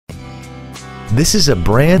This is a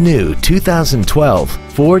brand new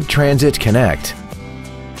 2012 Ford Transit Connect.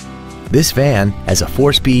 This van has a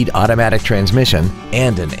 4-speed automatic transmission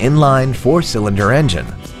and an inline 4-cylinder engine.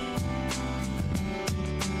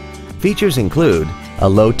 Features include a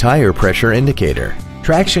low tire pressure indicator,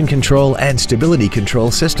 traction control and stability control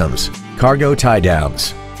systems, cargo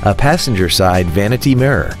tie-downs, a passenger side vanity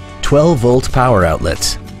mirror, 12-volt power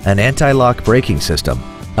outlets, an anti-lock braking system,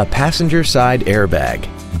 a passenger side airbag,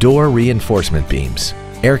 door reinforcement beams,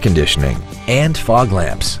 air conditioning, and fog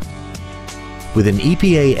lamps. With an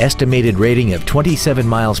EPA estimated rating of 27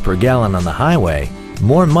 miles per gallon on the highway,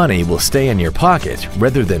 more money will stay in your pocket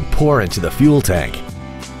rather than pour into the fuel tank.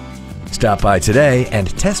 Stop by today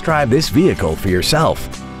and test drive this vehicle for yourself.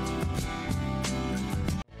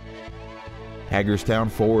 Hagerstown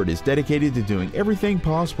Ford is dedicated to doing everything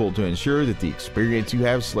possible to ensure that the experience you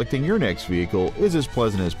have selecting your next vehicle is as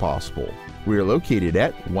pleasant as possible. We are located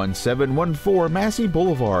at 1714 Massey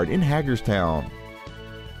Boulevard in Hagerstown.